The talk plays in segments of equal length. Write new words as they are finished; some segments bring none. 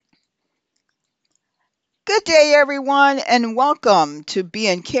Good day, everyone, and welcome to Be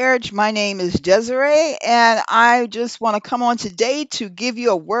Encouraged. My name is Desiree, and I just want to come on today to give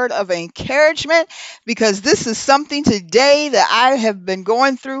you a word of encouragement because this is something today that I have been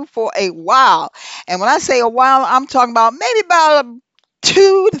going through for a while. And when I say a while, I'm talking about maybe about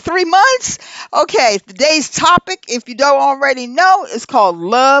 2 to 3 months. Okay, today's topic, if you don't already know, is called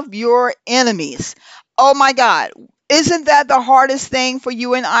Love Your Enemies. Oh my God, isn't that the hardest thing for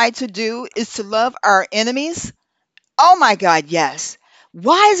you and I to do is to love our enemies? Oh my God, yes.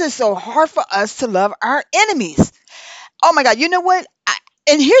 Why is it so hard for us to love our enemies? Oh my God, you know what?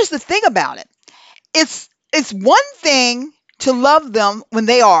 And here's the thing about it. It's one thing to love them when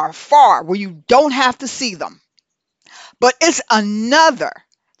they are far, where you don't have to see them. But it's another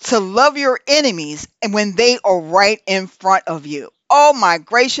to love your enemies and when they are right in front of you. Oh my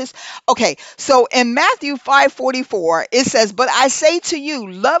gracious. Okay, so in Matthew 5:44, it says, "But I say to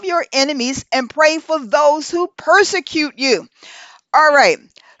you, love your enemies and pray for those who persecute you." All right.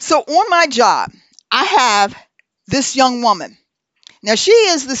 So on my job, I have this young woman. Now she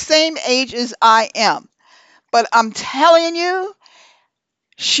is the same age as I am, but I'm telling you,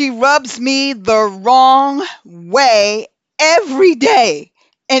 she rubs me the wrong way every day.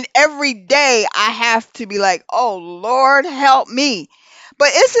 And every day I have to be like, oh Lord, help me. But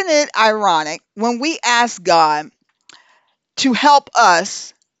isn't it ironic when we ask God to help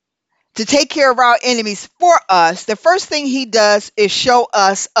us, to take care of our enemies for us, the first thing he does is show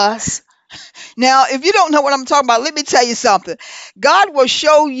us us? Now, if you don't know what I'm talking about, let me tell you something. God will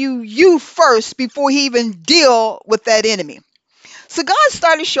show you you first before he even deal with that enemy. So God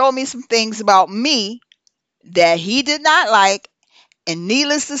started showing me some things about me that he did not like. And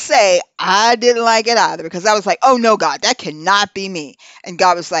needless to say, I didn't like it either because I was like, oh no, God, that cannot be me. And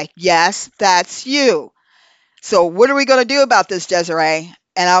God was like, yes, that's you. So what are we going to do about this, Desiree?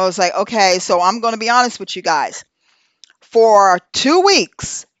 And I was like, okay, so I'm going to be honest with you guys. For 2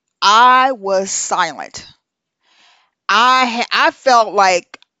 weeks, I was silent. I felt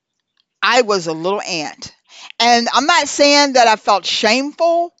like I was a little ant. And I'm not saying that I felt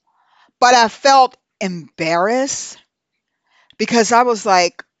shameful, but I felt embarrassed because I was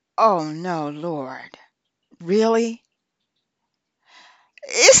like, oh no, Lord, really?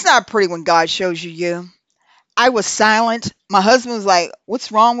 It's not pretty when God shows you you. I was silent. My husband was like,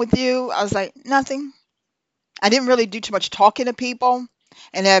 what's wrong with you? I was like, nothing. I didn't really do too much talking to people.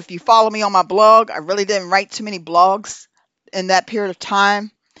 And if you follow me on my blog, I really didn't write too many blogs in that period of time.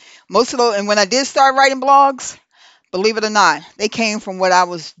 Most of those, and when I did start writing blogs, believe it or not, they came from what I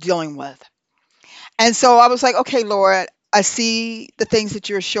was dealing with. And so I was like, okay, Lord, I see the things that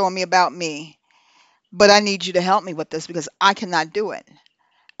you're showing me about me, but I need you to help me with this because I cannot do it.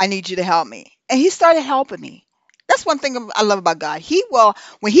 I need you to help me. And he started helping me. That's one thing I love about God. He will,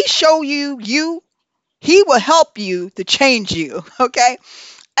 when he show you you, he will help you to change you. Okay.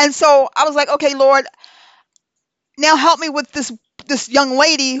 And so I was like, okay, Lord, now help me with this young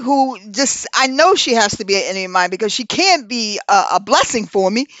lady who just, I know she has to be an enemy of mine because she can't be a blessing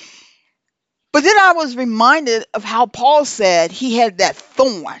for me. But then I was reminded of how Paul said he had that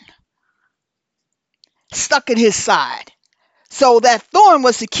thorn stuck in his side. So that thorn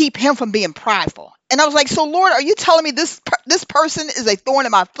was to keep him from being prideful. And I was like, so Lord, are you telling me this person is a thorn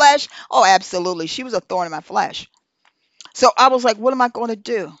in my flesh? Oh, absolutely. She was a thorn in my flesh. So I was like, what am I going to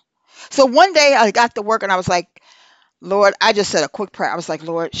do? So one day I got to work and I was like, Lord, I just said a quick prayer. I was like,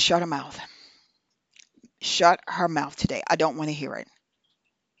 Lord, shut her mouth. Shut her mouth today. I don't want to hear it.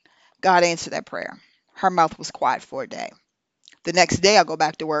 God answered that prayer. Her mouth was quiet for a day. The next day I go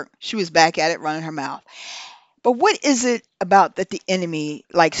back to work. She was back at it running her mouth. But what is it about that the enemy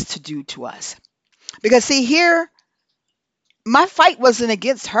likes to do to us? Because see here, my fight wasn't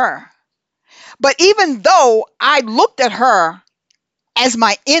against her. But even though I looked at her as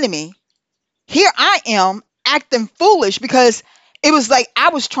my enemy, here I am acting foolish because it was like I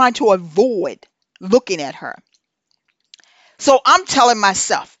was trying to avoid looking at her. So I'm telling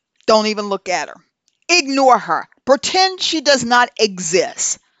myself, don't even look at her. Ignore her. Pretend she does not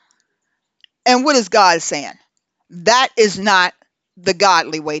exist. And what is God saying? That is not the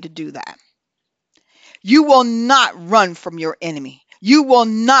godly way to do that. You will not run from your enemy. You will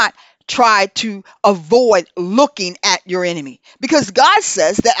not try to avoid looking at your enemy because God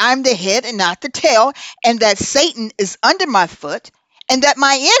says that I'm the head and not the tail, and that Satan is under my foot, and that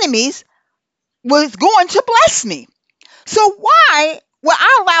my enemies was going to bless me. So why will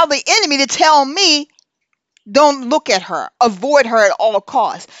I allow the enemy to tell me don't look at her, avoid her at all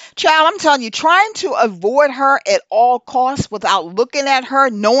costs? Child, I'm telling you, trying to avoid her at all costs without looking at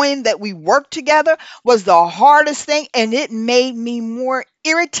her, knowing that we work together, was the hardest thing, and it made me more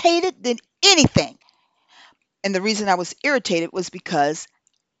irritated than anything. And the reason I was irritated was because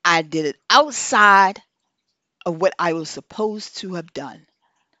I did it outside of what I was supposed to have done.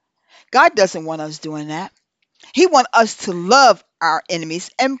 God doesn't want us doing that. He wants us to love our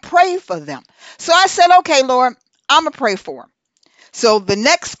enemies and pray for them. So I said, okay, Lord, I'm going to pray for them. So the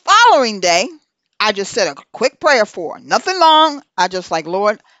next following day, I just said a quick prayer for her. Nothing long. I just like,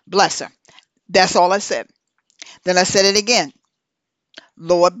 Lord, bless her. That's all I said. Then I said it again.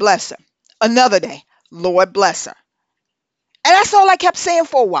 Lord, bless her. Another day. Lord, bless her. And that's all I kept saying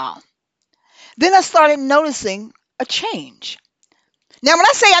for a while. Then I started noticing a change. Now, when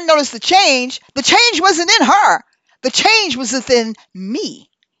I say I noticed the change wasn't in her. The change was within me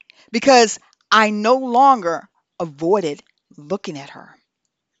because I no longer avoided looking at her.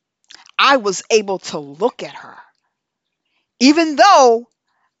 I was able to look at her. Even though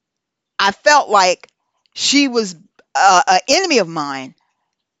I felt like she was an enemy of mine,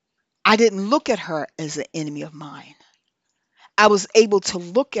 I didn't look at her as an enemy of mine. I was able to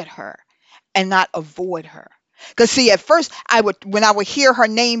look at her and not avoid her. Because see, at first when I would hear her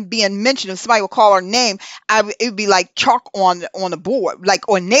name being mentioned, if somebody would call her name, it would be like chalk on the board, like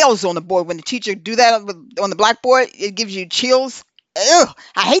or nails on the board. When the teacher do that on the blackboard, it gives you chills. Ugh,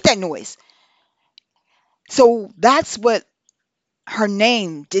 I hate that noise. So that's what her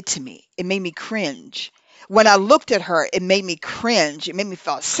name did to me. It made me cringe. When I looked at her, it made me cringe. It made me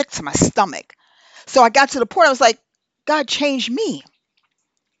feel sick to my stomach. So I got to the point I was like, God changed me.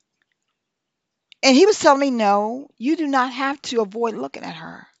 And he was telling me, no, you do not have to avoid looking at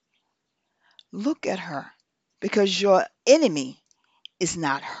her. Look at her because your enemy is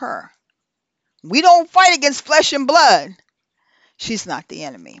not her. We don't fight against flesh and blood. She's not the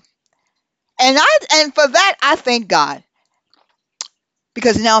enemy. And for that I thank God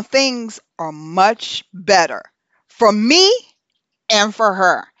because now things are much better for me and for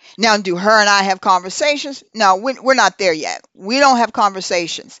her. Now, do her and I have conversations? No, we're not there yet. We don't have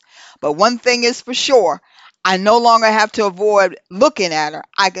conversations. But one thing is for sure, I no longer have to avoid looking at her.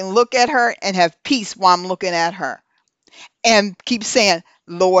 I can look at her and have peace while I'm looking at her and keep saying,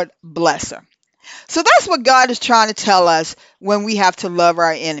 Lord, bless her. So that's what God is trying to tell us when we have to love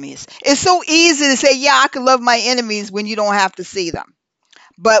our enemies. It's so easy to say, yeah, I can love my enemies when you don't have to see them.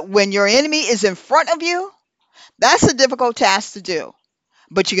 But when your enemy is in front of you, that's a difficult task to do,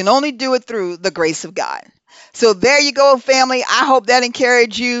 but you can only do it through the grace of God. So there you go, family. I hope that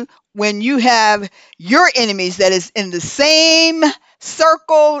encouraged you when you have your enemies that is in the same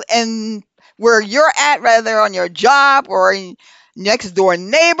circle and where you're at, rather on your job or in next door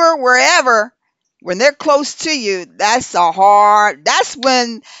neighbor, wherever, when they're close to you, that's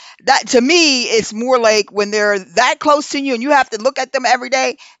when that to me it's more like when they're that close to you and you have to look at them every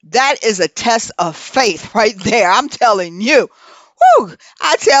day. That is a test of faith right there. I'm telling you. Whew,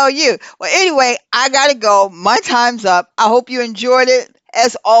 I tell you. Well, anyway, I gotta go. My time's up. I hope you enjoyed it.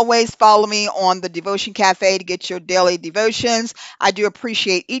 As always, follow me on the Devotion Cafe to get your daily devotions. I do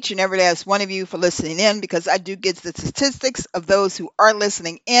appreciate each and every last one of you for listening in because I do get the statistics of those who are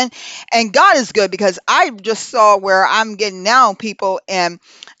listening in. And God is good because I just saw where I'm getting now people in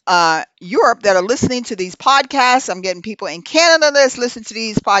Europe that are listening to these podcasts. I'm getting people in Canada that's listening to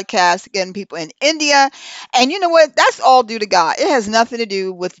these podcasts, getting people in India. And you know what? That's all due to God. It has nothing to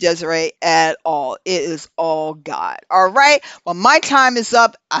do with Desiree at all. It is all God. All right. Well, my time is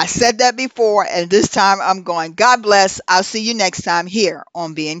up. I said that before, and this time I'm going. God bless. I'll see you next time here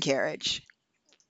on Be Encouraged.